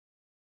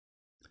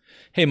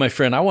Hey, my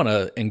friend, I want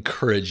to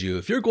encourage you.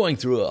 If you're going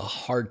through a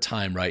hard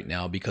time right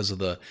now because of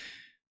the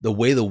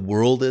way the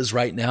world is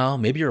right now,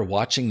 maybe you're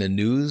watching the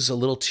news a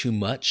little too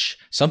much.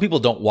 Some people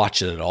don't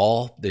watch it at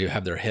all. They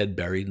have their head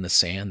buried in the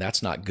sand.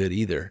 That's not good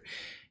either.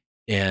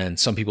 And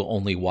some people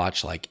only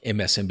watch like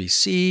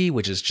MSNBC,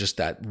 which is just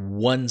that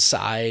one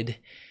side.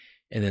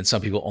 And then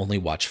some people only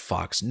watch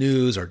Fox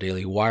News or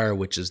Daily Wire,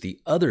 which is the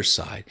other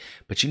side.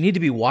 But you need to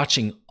be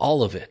watching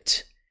all of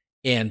it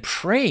and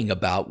praying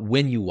about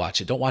when you watch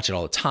it. Don't watch it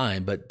all the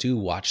time, but do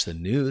watch the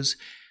news.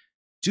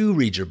 Do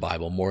read your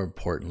Bible. More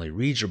importantly,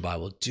 read your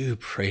Bible. Do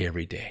pray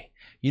every day.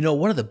 You know,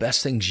 one of the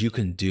best things you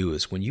can do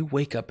is when you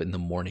wake up in the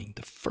morning,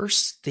 the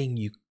first thing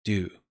you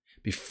do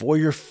before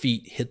your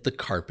feet hit the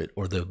carpet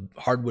or the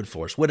hardwood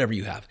floors, whatever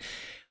you have,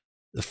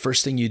 the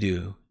first thing you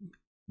do,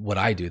 what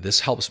I do,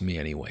 this helps me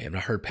anyway, and I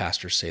heard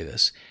pastors say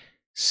this,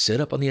 sit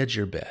up on the edge of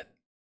your bed,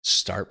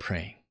 start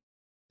praying.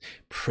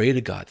 Pray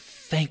to God.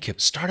 Thank Him.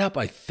 Start out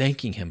by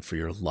thanking Him for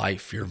your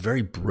life, your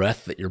very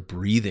breath that you're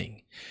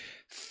breathing.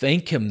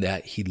 Thank Him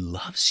that He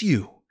loves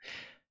you.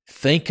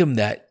 Thank Him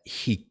that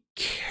He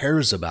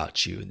cares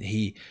about you. And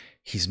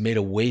He's made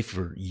a way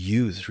for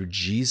you through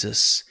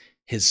Jesus,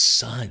 His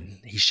Son.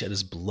 He shed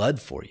His blood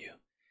for you.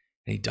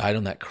 And He died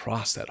on that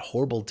cross, that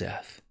horrible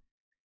death.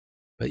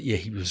 But yeah,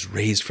 He was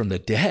raised from the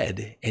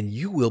dead, and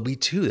you will be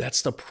too.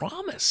 That's the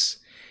promise.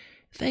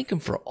 Thank Him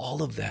for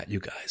all of that, you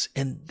guys.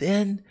 And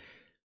then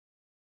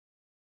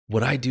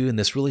what I do, and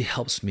this really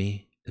helps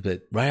me,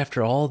 but right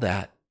after all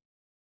that,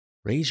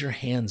 raise your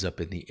hands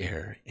up in the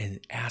air and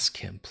ask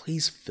Him,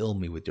 please fill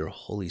me with your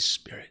Holy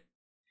Spirit.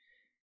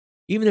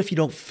 Even if you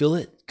don't feel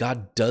it,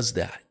 God does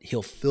that.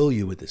 He'll fill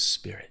you with His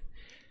Spirit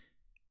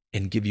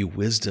and give you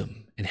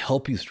wisdom and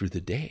help you through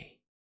the day.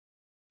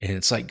 And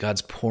it's like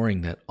God's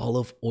pouring that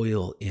olive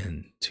oil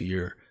into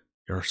your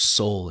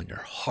soul and your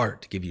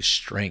heart to give you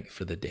strength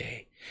for the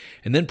day.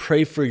 And then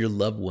pray for your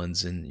loved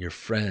ones and your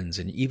friends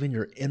and even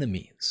your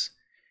enemies.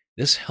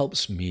 This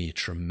helps me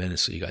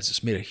tremendously, you guys.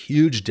 It's made a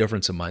huge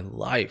difference in my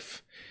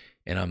life.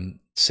 And I'm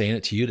saying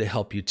it to you to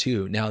help you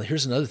too. Now,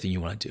 here's another thing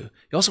you want to do.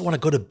 You also want to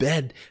go to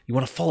bed. You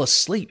want to fall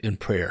asleep in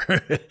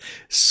prayer.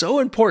 So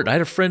important. I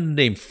had a friend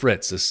named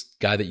Fritz, this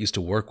guy that used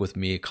to work with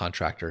me, a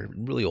contractor,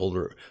 really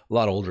older, a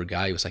lot older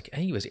guy. He was like, I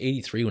think he was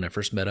 83 when I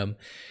first met him.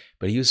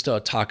 But he used to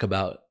talk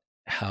about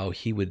how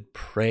he would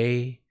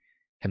pray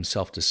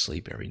himself to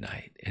sleep every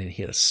night. And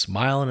he had a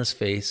smile on his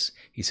face.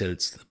 He said,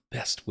 it's the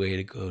best way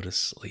to go to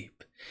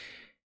sleep.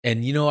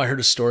 And you know, I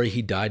heard a story.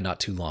 He died not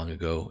too long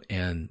ago,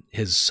 and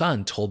his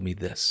son told me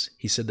this.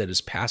 He said that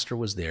his pastor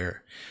was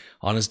there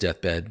on his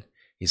deathbed.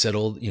 He said,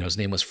 his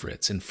name was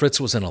Fritz, and Fritz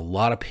was in a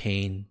lot of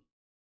pain,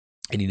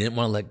 and he didn't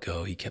want to let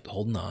go. He kept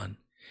holding on.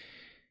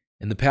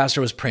 And the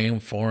pastor was praying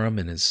for him,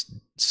 and his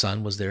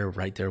son was there,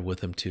 right there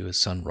with him too, his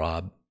son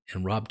Rob.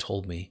 And Rob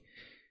told me,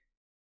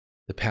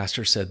 the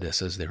pastor said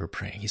this as they were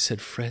praying. He said,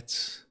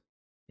 Fritz,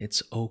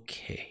 it's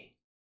okay.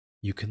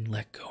 You can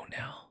let go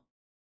now.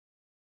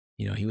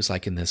 You know, he was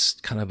like in this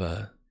kind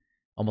of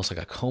almost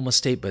like a coma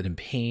state, but in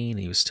pain.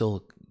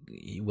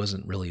 He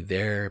wasn't really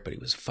there, but he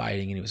was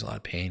fighting and he was in a lot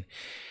of pain.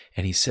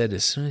 And he said,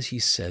 as soon as he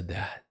said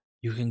that,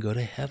 you can go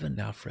to heaven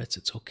now, Fritz.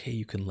 It's okay.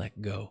 You can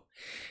let go.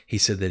 He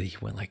said that he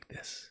went like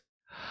this.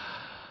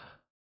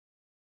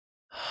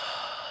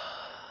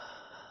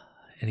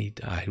 And he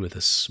died with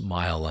a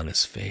smile on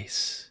his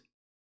face.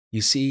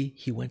 You see,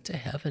 he went to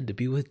heaven to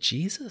be with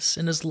Jesus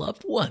and his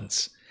loved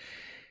ones.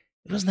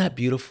 Wasn't that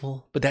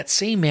beautiful? But that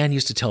same man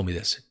used to tell me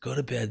this, go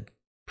to bed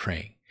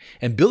praying.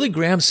 And Billy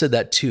Graham said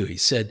that too. He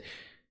said,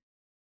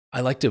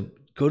 I like to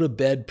go to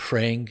bed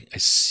praying. I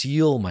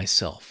seal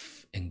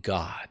myself in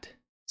God,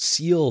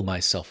 seal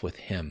myself with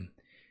Him,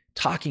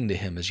 talking to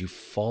Him as you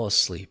fall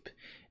asleep.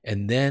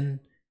 And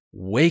then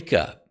wake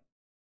up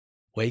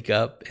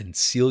and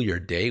seal your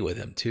day with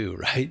Him too,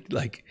 right?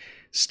 Like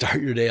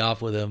start your day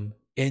off with Him,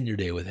 end your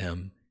day with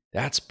Him.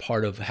 That's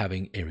part of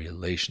having a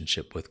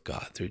relationship with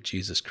God through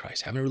Jesus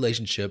Christ. Having a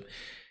relationship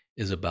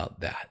is about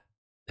that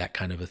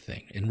kind of a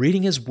thing. And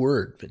reading His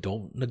Word, but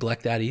don't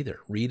neglect that either.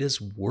 Read His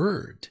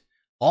Word,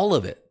 all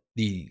of it,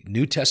 the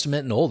New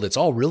Testament and Old. It's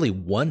all really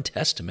one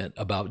testament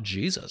about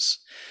Jesus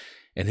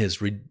and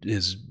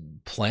His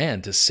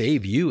plan to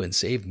save you and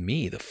save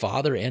me, the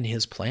Father and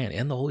His plan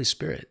and the Holy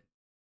Spirit.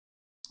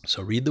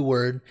 So read the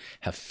Word,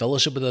 have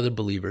fellowship with other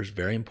believers,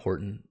 very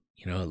important.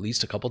 You know, at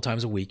least a couple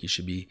times a week, you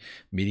should be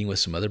meeting with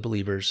some other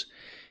believers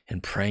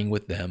and praying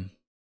with them.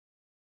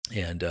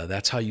 And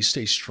that's how you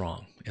stay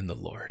strong in the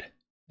Lord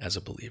as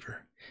a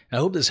believer. And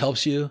I hope this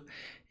helps you.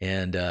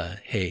 And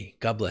hey,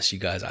 God bless you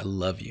guys. I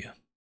love you.